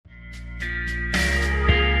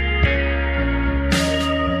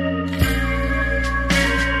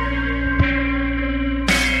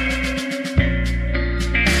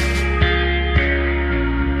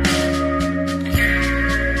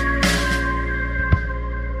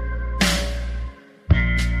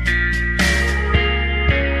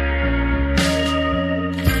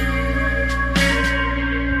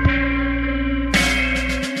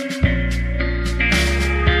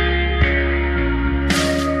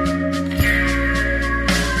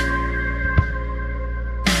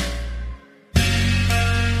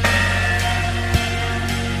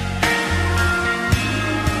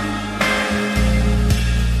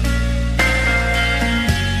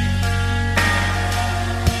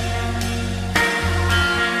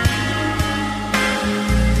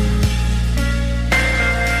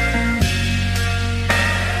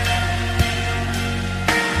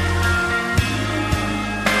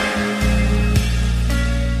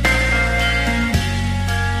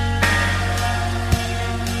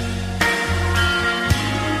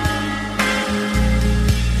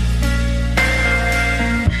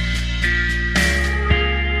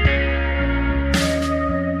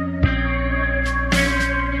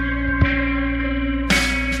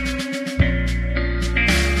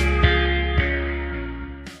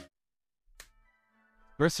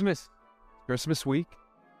Christmas week.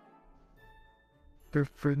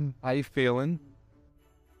 How you feeling?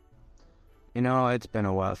 You know, it's been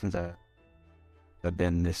a while since I've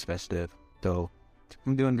been this festive, so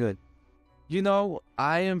I'm doing good. You know,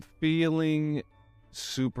 I am feeling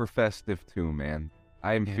super festive too, man.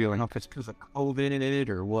 I am I don't feeling. know if it's because of COVID in it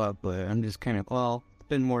or what, but I'm just kind of, well, it's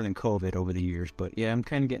been more than COVID over the years, but yeah, I'm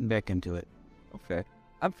kind of getting back into it. Okay.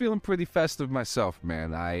 I'm feeling pretty festive myself,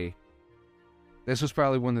 man. This was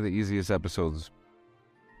probably one of the easiest episodes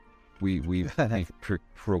we've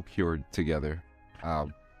procured together.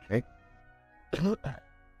 Okay.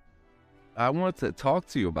 I wanted to talk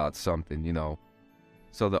to you about something, you know.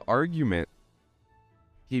 So the argument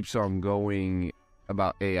keeps on going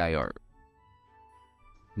about AI art.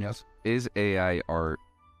 Yes. Is AI art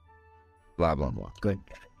blah blah blah. Good.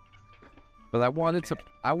 But I wanted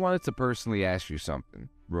to personally ask you something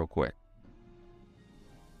real quick.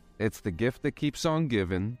 It's the gift that keeps on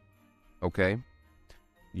giving, okay?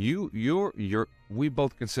 We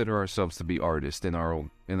both consider ourselves to be artists in our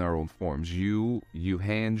own forms. You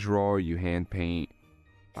hand draw, you hand paint.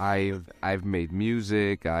 I've made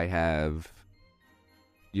music. I have,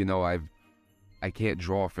 you know, I can't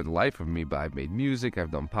draw for the life of me, but I've made music.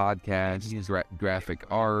 I've done podcasts, graphic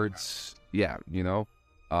arts. Yeah, you know,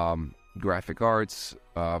 graphic arts,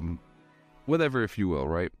 whatever, if you will,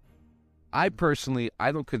 right? I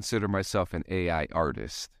don't consider myself an AI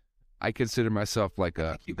artist. I consider myself like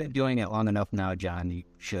You've been doing it long enough now, John. You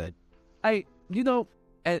should. and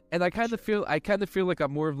I kind of feel like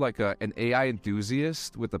I'm more of like an AI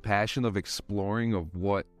enthusiast with a passion of exploring of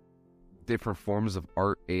what different forms of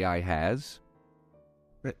art AI has.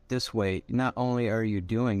 But this way, not only are you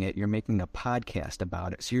doing it, you're making a podcast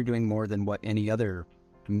about it. So you're doing more than what any other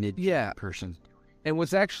person's doing. And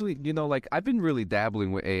what's actually, you know, like I've been really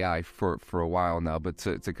dabbling with AI for a while now, but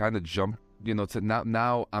to kind of jump, you know, to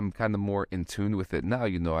now I'm kind of more in tune with it now.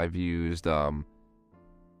 You know, I've used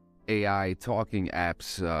AI talking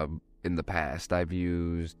apps in the past. I've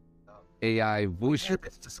used AI voice.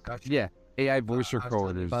 Yeah, AI voice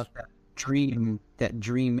recorders. About that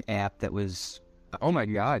dream app that was. Oh my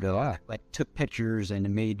God! Like took pictures and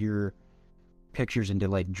made your pictures into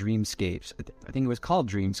like dreamscapes. I think it was called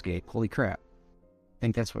Dreamscape. Holy crap! I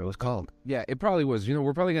think that's what it was called. Yeah, it probably was. You know,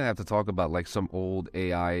 we're probably gonna have to talk about like some old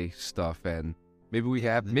AI stuff, and maybe we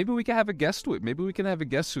can have a guest with. Maybe we can have a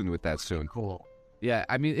guest soon with that soon. Cool. Yeah,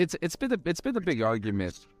 I mean, it's been a big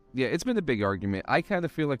argument. Yeah, it's been a big argument. I kind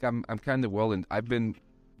of feel like I'm kind of and I've been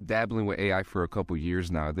dabbling with AI for a couple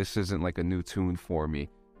years now. This isn't like a new tune for me.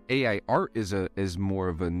 AI art is more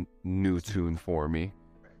of a new tune for me,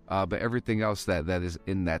 but everything else that is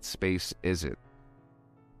in that space isn't.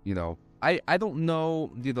 You know, I don't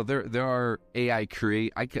know. You know, there are AI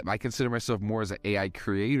I consider myself more as an AI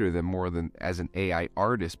creator than more than as an AI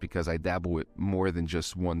artist because I dabble with more than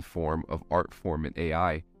just one form of art form in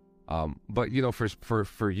AI. But you know,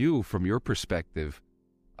 for you, from your perspective,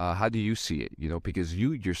 how do you see it? You know, because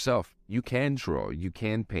you yourself, you can draw, you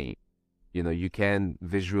can paint. You know, you can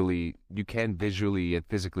visually and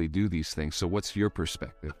physically do these things. So what's your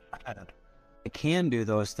perspective? I can do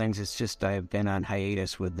those things. It's just I've been on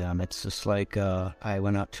hiatus with them. It's just like I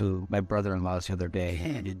went out to my brother-in-law's the other day.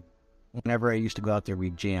 And whenever I used to go out there,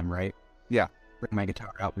 we'd jam, right? Yeah. Bring my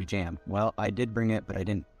guitar out, we jam. Well, I did bring it, but I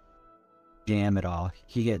didn't jam at all.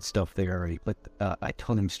 He had stuff there already. But I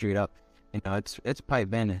told him straight up, you know, it's probably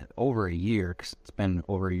been over a year, because it's been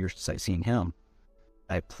over a year since I've seen him.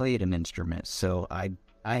 I played an instrument, so I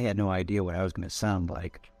had no idea what I was going to sound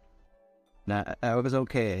like. Now, I was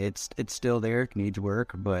okay. It's still there. It needs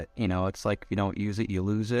work, but, you know, it's like if you don't use it, you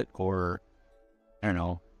lose it, or, I don't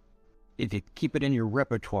know, if you keep it in your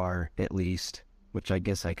repertoire, at least, which I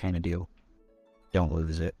guess I kind of do, don't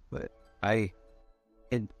lose it. But I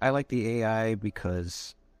like the AI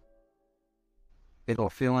because it'll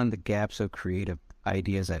fill in the gaps of creative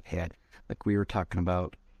ideas I've had. Like we were talking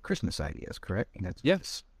about Christmas ideas, correct? And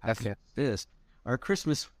Yes. This our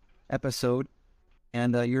Christmas episode,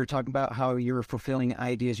 and you were talking about how you were fulfilling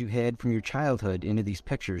ideas you had from your childhood into these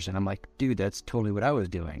pictures, and I'm like, dude, that's totally what I was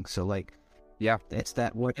doing. So like, yeah, that's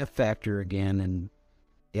that what if factor again, and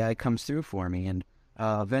yeah, it comes through for me. And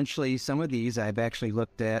eventually, some of these I've actually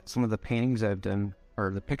looked at some of the paintings I've done or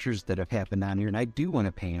the pictures that have happened on here, and I do want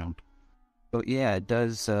to paint them. But yeah, it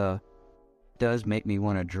does make me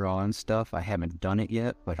want to draw and stuff. I haven't done it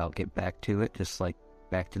yet, but I'll get back to it. Just like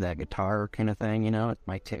back to that guitar kind of thing, you know. It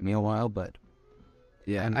might take me a while, but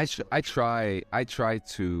yeah. And I try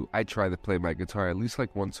to play my guitar at least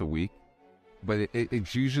like once a week, but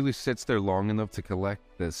it usually sits there long enough to collect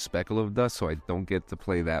the speckle of dust, so I don't get to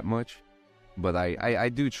play that much. But I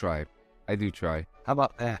do try. I do try. How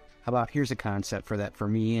about that? How about here's a concept for that for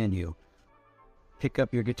me and you. Pick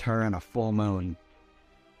up your guitar on a full moon.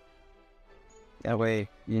 That way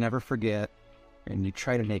you never forget and you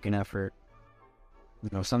try to make an effort. You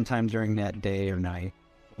know, sometime during that day or night,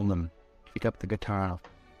 pick up the guitar.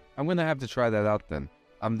 I'm going to have to try that out then.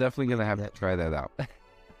 I'm definitely going to have to try that out.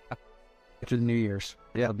 After the New Year's.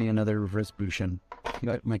 Yeah, it'll be another resolution.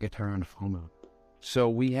 Got my guitar on a full moon. So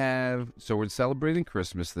we're celebrating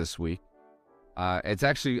Christmas this week. I'm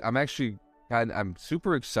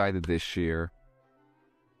super excited this year.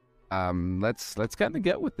 Let's kind of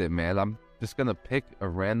get with it, man. I'm just going to pick a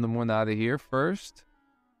random one out of here first.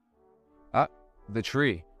 The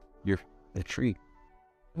tree. The tree.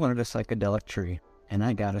 I wanted a psychedelic tree, and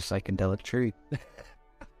I got a psychedelic tree.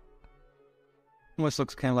 Almost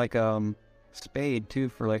looks kind of like spade, too,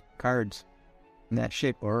 for, like, cards in that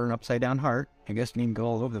shape, or an upside-down heart. I guess you can go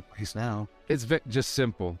all over the place now. It's just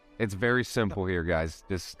simple. It's very simple here, guys.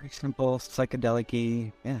 Just very simple,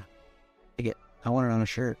 psychedelic-y. Yeah. I want it on a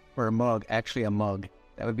shirt or a mug. Actually, a mug.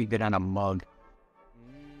 That would be good on a mug.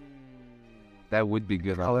 That would be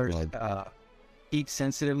good on a mug.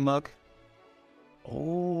 Heat-sensitive mug.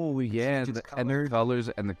 Oh, yeah. And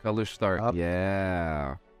the colors start. Up.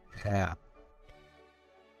 Yeah. Yeah.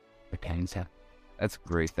 That's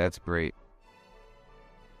great. That's great.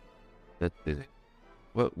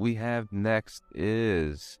 What we have next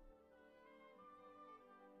is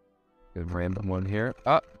a random one here.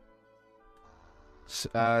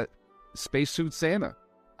 Spacesuit Santa.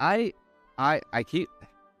 I'm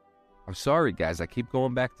sorry, guys. I keep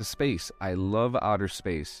going back to space. I love outer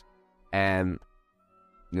space. And,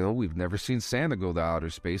 you know, we've never seen Santa go to outer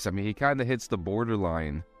space. I mean, he kind of hits the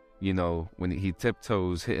borderline, you know, when he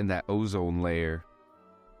tiptoes, hitting that ozone layer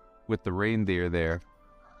with the reindeer there.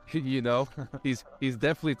 You know, he's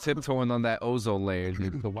definitely tiptoeing on that ozone layer.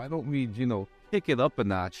 So why don't we, you know, kick it up a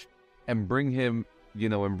notch and bring him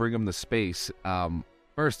to space?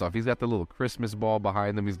 First off, he's got the little Christmas ball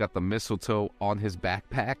behind him. He's got the mistletoe on his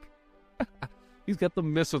backpack. He's got the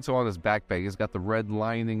mistletoe on his backpack. He's got the red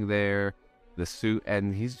lining there, the suit,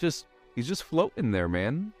 and he's just floating there,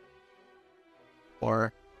 man.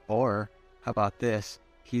 Or how about this?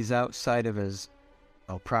 He's outside of his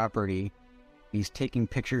property. He's taking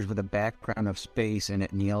pictures with a background of space, and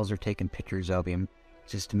the elves are taking pictures of him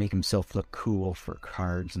just to make himself look cool for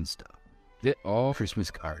cards and stuff. Christmas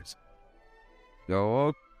cards.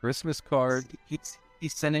 Oh, Christmas card.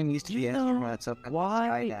 He's sending these to the astronauts up.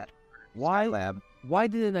 Why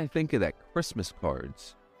didn't I think of that? Christmas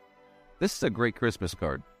cards. This is a great Christmas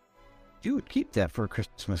card. Dude, keep that for a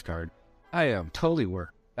Christmas card. I am. Totally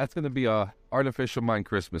work. That's going to be a artificial mind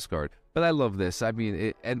Christmas card. But I love this. I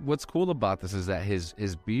mean, and what's cool about this is that his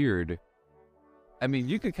beard, I mean,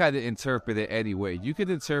 you could kind of interpret it any way. You could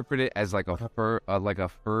interpret it as like a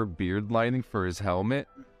fur beard lining for his helmet,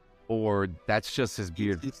 or that's just his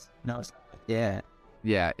beard. Yeah.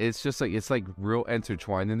 Yeah, it's just like, it's like real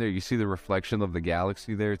intertwined in there. You see the reflection of the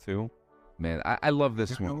galaxy there too. Man, I love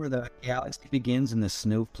this one. I know where the galaxy begins and the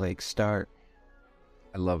snowflakes start.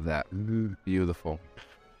 I love that. Beautiful.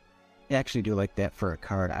 I actually do like that for a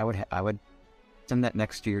card. I would send that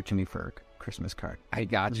next year to me for a Christmas card. I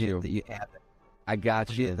got you. That you have it. I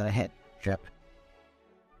got you. That I had. Yep.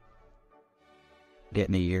 Get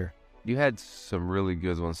in a year. You had some really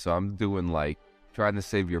good ones, so I'm doing like trying to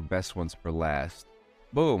save your best ones for last.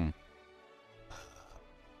 Boom.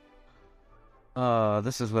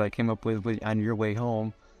 This is what I came up with on your way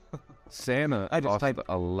home. Santa lost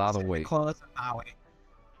a lot of weight.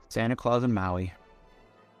 Santa Claus in Maui.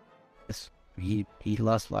 He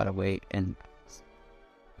lost a lot of weight, and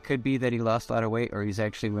it could be that he lost a lot of weight, or he's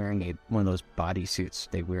actually wearing one of those bodysuits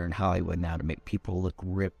they wear in Hollywood now to make people look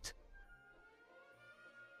ripped.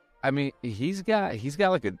 I mean, Santa's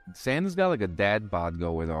got like a dad bod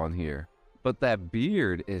going on here, but that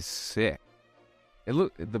beard is sick.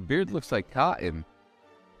 The beard looks like cotton.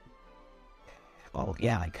 Oh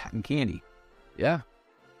yeah, like cotton candy. Yeah.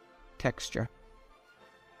 Texture.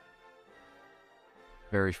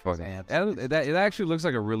 Very funny. It actually looks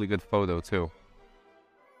like a really good photo too.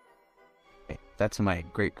 That's my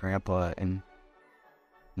great grandpa in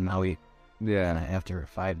Maui. Yeah. And after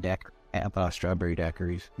 5 strawberry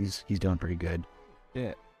daiquiris, he's doing pretty good.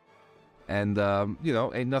 Yeah. And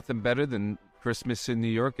ain't nothing better than Christmas in New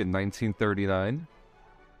York in 1939.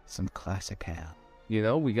 Some classic hat. You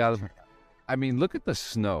know, we got. I mean, look at the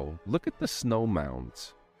snow. Look at the snow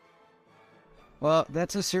mounds. Well,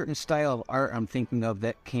 that's a certain style of art I'm thinking of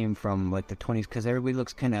that came from like the 20s, because everybody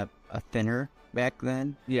looks kind of thinner back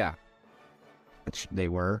then. Yeah. Which they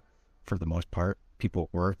were, for the most part. People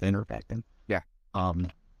were thinner back then. Yeah.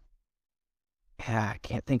 I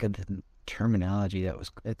can't think of the terminology that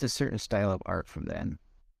was. It's a certain style of art from then.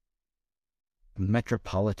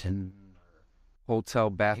 Metropolitan. Hotel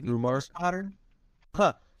bathroom art. Postmodern?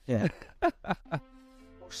 Huh. Yeah.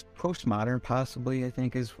 Postmodern, possibly, I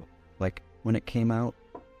think, is like when it came out.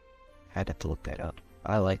 I'd have to look that up.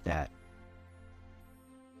 I like that.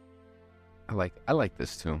 I like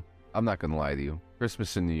this too. I'm not gonna lie to you.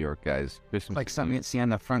 Christmas in New York, guys. Christmas Like something you'd see on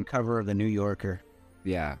the front cover of the New Yorker.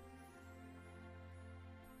 Yeah.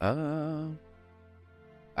 Yeah,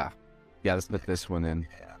 let's put this one in.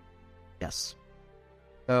 Yeah. Yes.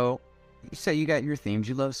 So, you say you got your themes.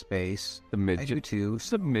 You love space. The I do too.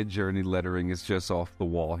 The Mid-Journey lettering is just off the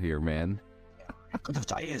wall here, man.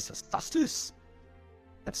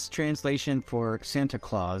 That's translation for Santa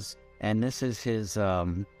Claus, and this is his.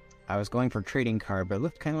 I was going for trading card, but it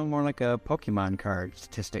looked kind of more like a Pokemon card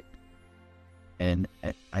statistic, and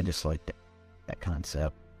I just like that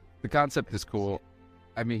concept. The concept is cool.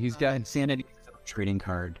 I mean, he's got insanity trading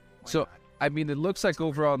card. So I mean, it looks like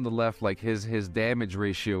over on the left, like his damage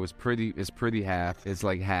ratio is pretty half. It's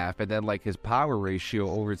like half, and then like his power ratio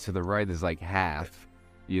over to the right is like half.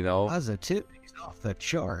 You know, positive off the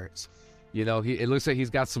charts. You know, it looks like he's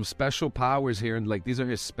got some special powers here, and like these are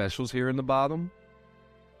his specials here in the bottom.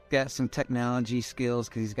 Got some technology skills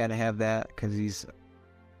because he's got to have that because he's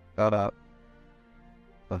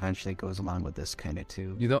eventually goes along with this kind of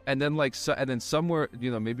too. You know, and then like and then somewhere,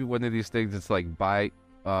 you know, maybe one of these things it's like buy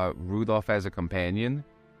Rudolph as a companion.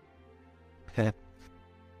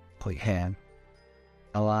 Play hand.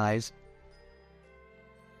 Allies.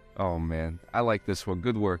 Oh man, I like this one.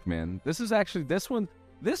 Good work, man. This one's actually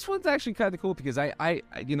kind of cool because I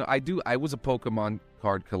was a Pokemon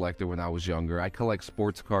card collector when I was younger. I collect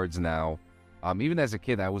sports cards now. Even as a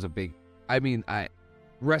kid, I was a big,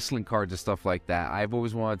 wrestling cards and stuff like that. I've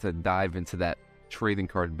always wanted to dive into that trading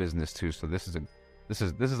card business too. So this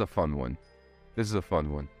is a fun one. This is a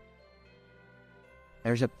fun one.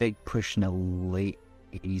 There's a big push in the late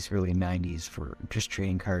 80s, early 90s for just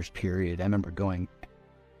trading cards, period. I remember going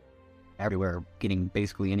everywhere, getting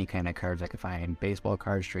basically any kind of cards I could find. Baseball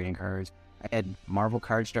cards, trading cards. I had Marvel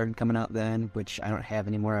cards started coming out then, which I don't have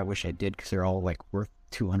anymore. I wish I did because they're all like worth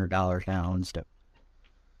 $200 now and stuff.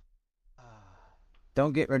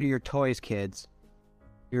 Don't get rid of your toys, kids.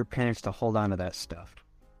 Your parents to hold on to that stuff.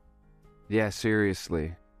 Yeah,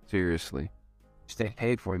 seriously. Stay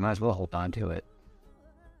paid for, you might as well hold on to it.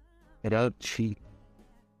 Get out cheap.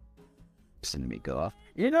 Listen to me go off.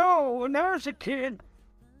 You know, when I was a kid,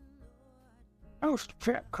 most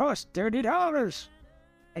trip cost $30,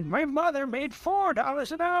 and my mother made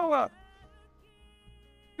 $4 an hour.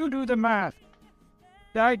 You do the math.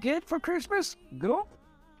 Did I get for Christmas? Go.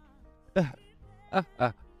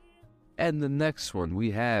 And the next one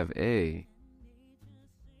we have a.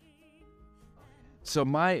 So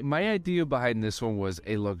my idea behind this one was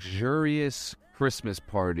a luxurious Christmas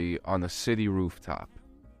party on a city rooftop.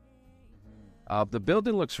 The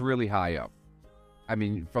building looks really high up. I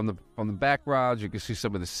mean, from the background, you can see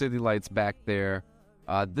some of the city lights back there.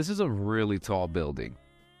 This is a really tall building.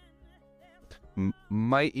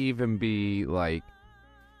 Might even be like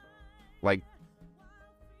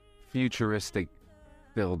futuristic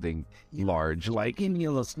building, large. Like, gave me a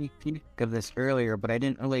little sneak peek of this earlier, but I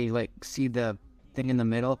didn't really see the thing in the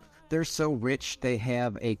middle. They're so rich, they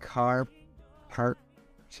have a car parked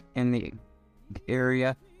in the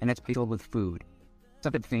area, and it's filled with food.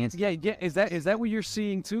 Something fancy. Yeah. Is that what you're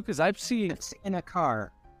seeing too? Because I'm seeing it's in a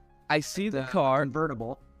car. I see the car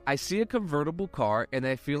convertible. I see a convertible car, and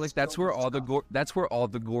I feel like that's where all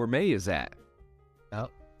the gourmet is at. Oh,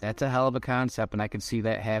 that's a hell of a concept, and I could see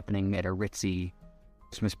that happening at a ritzy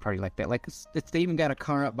Christmas party like that. Like they even got a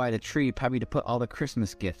car up by the tree, probably to put all the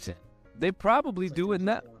Christmas gifts in. They probably do it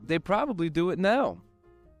now.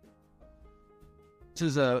 This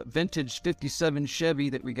is a vintage '57 Chevy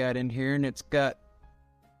that we got in here, and it's got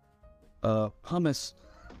hummus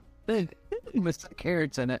with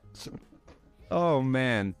carrots in it. Oh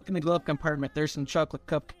man! In the glove compartment, there's some chocolate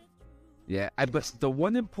cup. Yeah, but the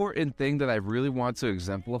one important thing that I really want to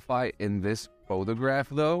exemplify in this photograph,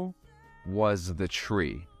 though, was the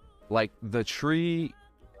tree. Like, the tree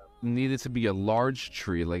needed to be a large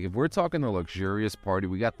tree. Like, if we're talking a luxurious party,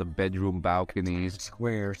 we got the bedroom balconies.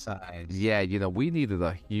 Square size. Yeah, you know, we needed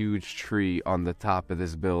a huge tree on the top of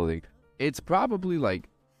this building. It's probably, like,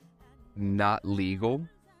 not legal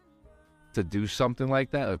to do something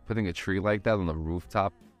like that, like putting a tree like that on a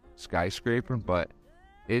rooftop skyscraper, but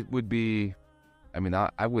it would be, I mean,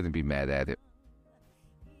 I wouldn't be mad at it.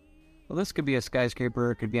 Well, this could be a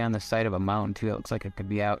skyscraper. It could be on the side of a mountain, too. It looks like it could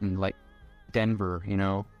be out in, like, Denver, you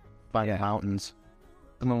know, by the mountains.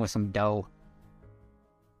 Someone with some dough.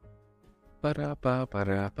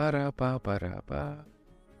 Ba-da-ba-ba-da-ba-da-ba-ba-da-ba.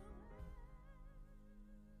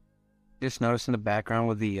 Just noticed in the background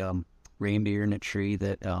with the reindeer in a tree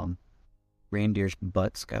that reindeer's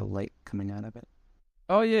butt's got light coming out of it.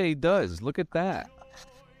 Oh yeah, he does. Look at that.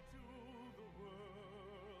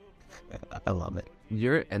 I love it.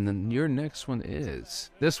 And then your next one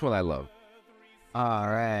is this one. I love. All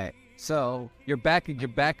right. So, You're back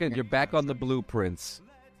on the blueprints.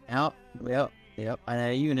 yep. And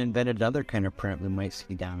I even invented another kind of print we might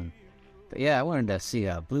see down. But yeah, I wanted to see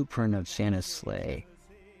a blueprint of Santa's sleigh.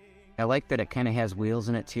 I like that it kind of has wheels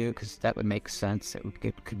in it too, because that would make sense. It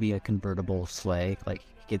could be a convertible sleigh, like he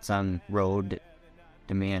gets on road,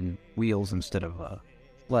 demand wheels instead of a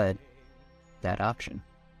sled. That option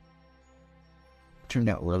turned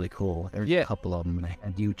out really cool. There's Yeah. a couple of them,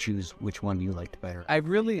 and you choose which one you liked better. I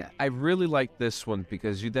really like this one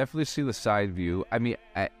because you definitely see the side view. I mean,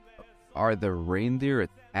 are the reindeer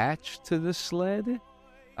attached to the sled?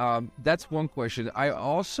 That's one question. I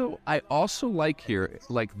also like here,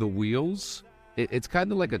 like the wheels. It's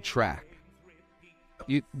kind of like a track.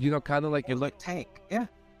 You know, kind of like It looked tank, yeah.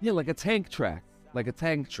 yeah, like a tank track,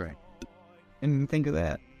 And think of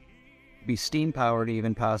that. Be steam powered,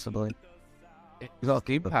 even possibly.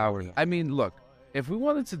 Steam powered. I mean, look, if we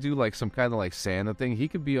wanted to do like some kind of like Santa thing, he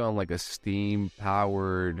could be on like a steam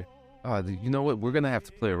powered. You know what? We're gonna have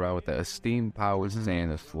to play around with that. A steam powered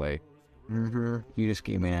Santa sleigh. Mm-hmm. You just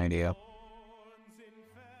gave me an idea.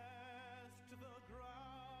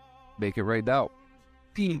 Make it right out.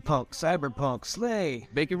 Steampunk, cyberpunk, sleigh.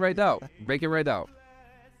 Make it right out. Make it right out.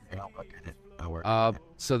 Yeah, I'll look at it. I'll work.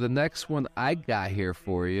 So the next one I got here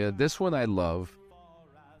for you. This one I love.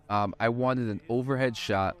 I wanted an overhead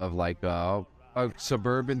shot of like a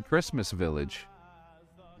suburban Christmas village.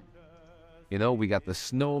 You know, we got the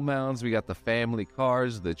snow mounds, we got the family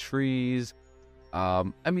cars, the trees.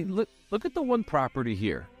 I mean, look at the one property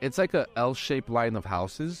here. It's like a L-shaped line of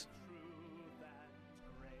houses.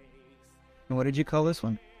 And what did you call this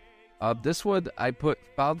one? This one I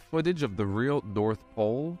found footage of the real North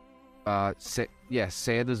Pole.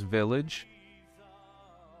 Santa's village.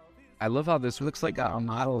 I love how this Looks like a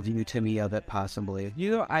model view to me of it, possibly. You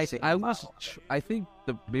know, I think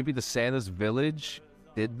maybe the Santa's village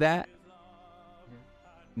did that.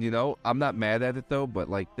 You know, I'm not mad at it though, but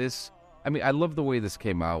like this, I mean, I love the way this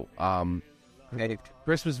came out.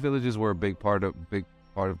 Christmas villages were a big part of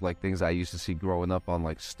like things I used to see growing up on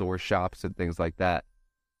like store shops and things like that.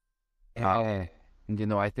 And you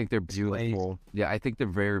know, I think they're beautiful. Yeah, I think they're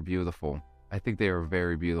very beautiful. I think they are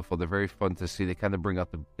very beautiful. They're very fun to see. They kind of bring out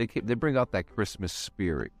they bring out that Christmas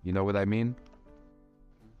spirit. You know what I mean?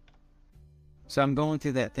 So I'm going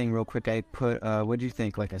through that thing real quick. I put, what do you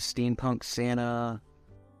think? Like a steampunk Santa?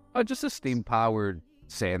 Oh, just a steam-powered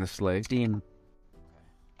Santa sleigh. Steam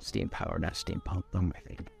powered, not steampunk. I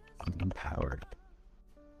think steam powered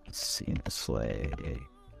Santa sleigh.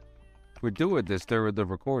 We're doing this during the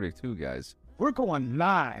recording too, guys. We're going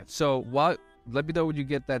live. So let me know when you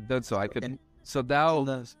get that done, so I could. So now,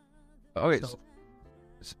 okay.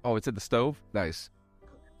 It's in the stove. Nice.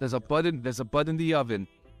 There's a button in the oven.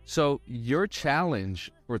 So your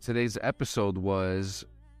challenge for today's episode was,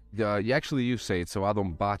 you say it, so I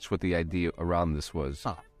don't botch what the idea around this was. Oh,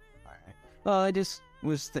 all right. Well, I just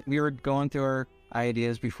we were going through our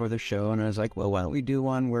ideas before the show, and I was like, well, why don't we do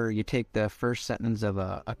one where you take the first sentence of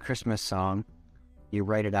a Christmas song, you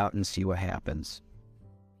write it out and see what happens.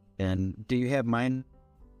 And do you have mine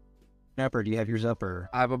up, or do you have yours up, or?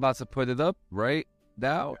 I'm about to put it up right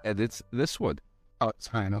now, and it's this one. Oh, it's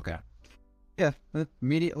fine. Okay. Yeah.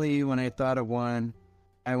 Immediately when I thought of one,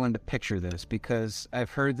 I wanted to picture this because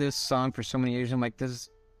I've heard this song for so many years. I'm like,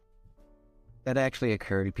 that actually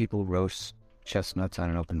occurred. People roast chestnuts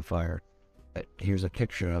on an open fire. But here's a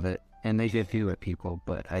picture of it, and they did do it, people.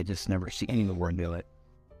 But I just never see anyone do it.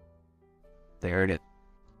 There it is.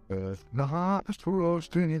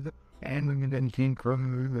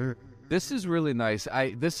 This is really nice.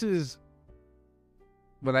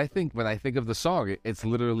 When I think of the song, it's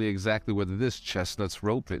literally exactly what it is: chestnuts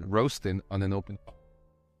roasting on an open fire.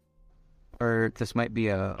 Or this might be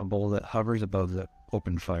a bowl that hovers above the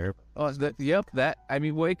open fire. Oh, that. I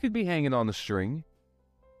mean, well, it could be hanging on a string.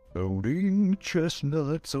 Loading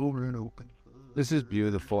chestnuts over an open fire. This is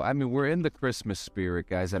beautiful. I mean, we're in the Christmas spirit,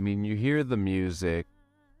 guys. I mean, you hear the music.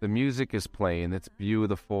 The music is playing. It's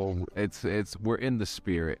beautiful. We're in the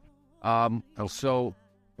spirit. So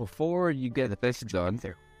before you get this done,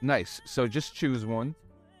 nice. So just choose one.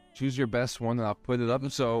 Choose your best one, and I'll put it up.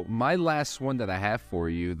 So my last one that I have for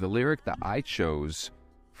you, the lyric that I chose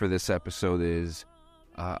for this episode is,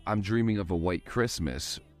 I'm dreaming of a white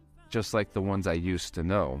Christmas, just like the ones I used to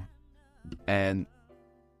know. And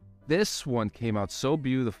this one came out so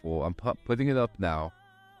beautiful. I'm putting it up now.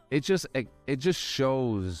 It just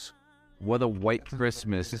shows what a white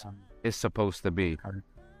Christmas is supposed to be.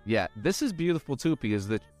 Yeah, this is beautiful too because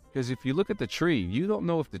if you look at the tree, you don't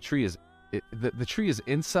know if the tree is the tree is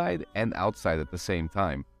inside and outside at the same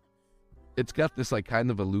time. It's got this like kind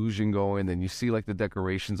of illusion going, and you see like the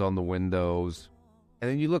decorations on the windows, and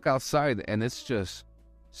then you look outside and it's just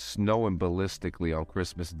snowing ballistically on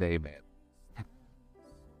Christmas Day, man.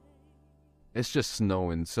 It's just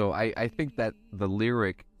snowing. So I think that the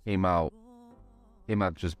lyric came out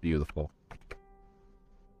just beautiful.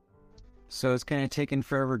 So it's kind of taken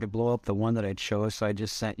forever to blow up the one that I'd show, so I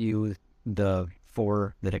just sent you the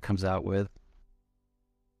 4 that it comes out with.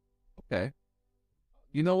 Okay.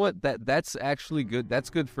 You know what? That's actually good. That's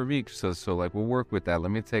good for me. So like we'll work with that.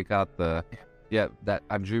 Let me take out that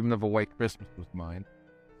I'm dreaming of a white Christmas was mine.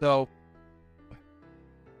 So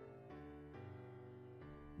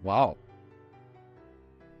wow.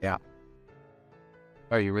 Yeah.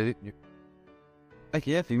 Are you ready? Like,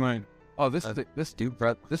 yeah, if you want. Oh, this is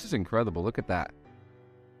incredible. Look at that.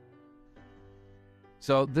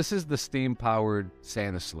 So this is the steam-powered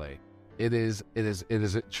Santa sleigh. It is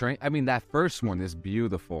a train. I mean, that first one is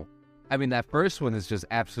beautiful. I mean, that first one is just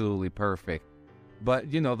absolutely perfect.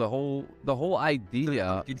 But you know, the whole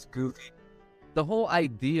idea. It's goofy. The whole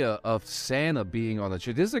idea of Santa being on the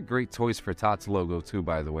tree. This is a great Toys for Tots logo too,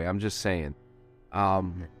 by the way. I'm just saying.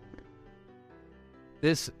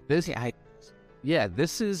 This is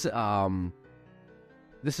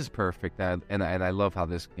perfect, and I love how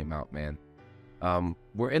this came out, man.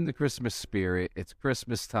 We're in the Christmas spirit. It's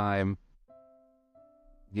Christmas time.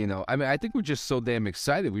 You know, I mean, I think we're just so damn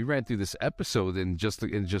excited. We ran through this episode in just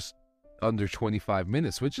under 25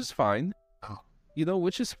 minutes, which is fine. Oh. You know,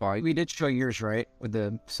 which is fine. We did show yours, right, with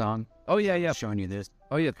the song? Oh yeah. Showing you this.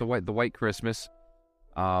 Oh yeah, the white Christmas.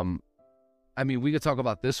 I mean, we could talk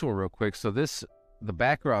about this one real quick. So the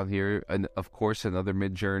background here, and of course, another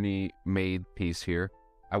Midjourney made piece here.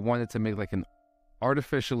 I wanted to make like an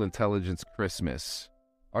artificial intelligence Christmas.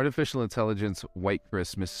 Artificial intelligence white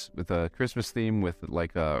Christmas with a Christmas theme with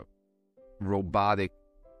like a robotic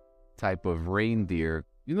type of reindeer.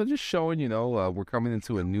 You know, just showing, you know, we're coming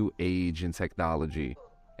into a new age in technology.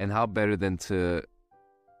 And how better than to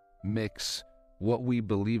mix what we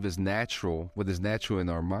believe is natural, what is natural in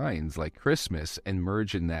our minds, like Christmas, and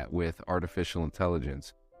merging that with artificial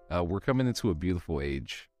intelligence. We're coming into a beautiful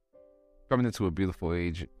age.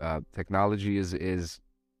 Technology is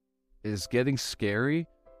getting scary,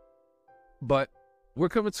 but we're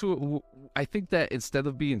coming to. I think that instead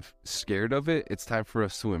of being scared of it, it's time for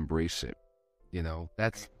us to embrace it. You know,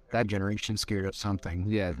 that's that generation scared of something.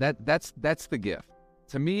 Yeah, that's the gift.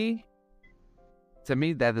 To me,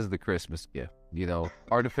 that is the Christmas gift. You know,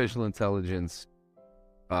 artificial intelligence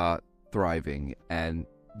thriving and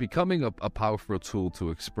becoming a powerful tool to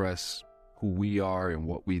express who we are and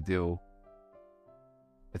what we do.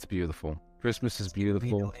 It's beautiful. Christmas is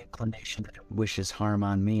beautiful. No inclination that wishes harm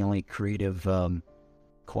on me, only creative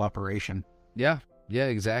cooperation. Yeah,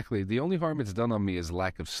 exactly. The only harm it's done on me is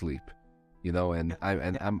lack of sleep. You know, and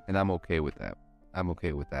I'm okay with that.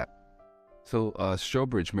 So,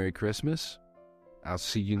 Strobridge, Merry Christmas. I'll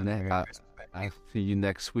see you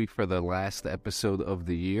next week for the last episode of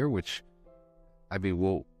the year, which, I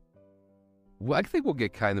mean, I think we'll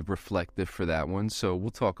get kind of reflective for that one, so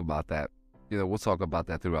we'll talk about that. You know, we'll talk about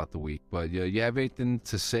that throughout the week. But you have anything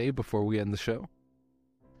to say before we end the show?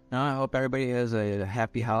 No, I hope everybody has a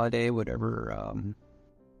happy holiday, whatever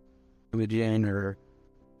religion or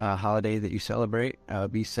holiday that you celebrate.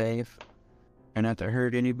 Be safe, try not to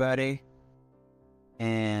hurt anybody,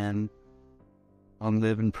 and long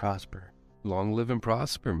live and prosper. Long live and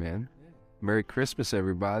prosper, man. Merry Christmas,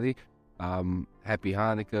 everybody. Happy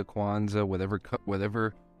Hanukkah, Kwanzaa,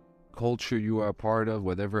 whatever culture you are a part of,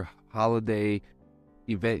 whatever holiday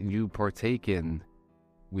event you partake in.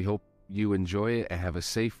 We hope you enjoy it and have a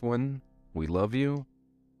safe one. We love you.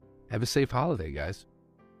 Have a safe holiday, guys.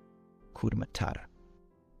 Hakuna Matata.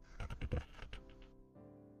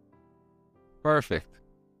 Perfect.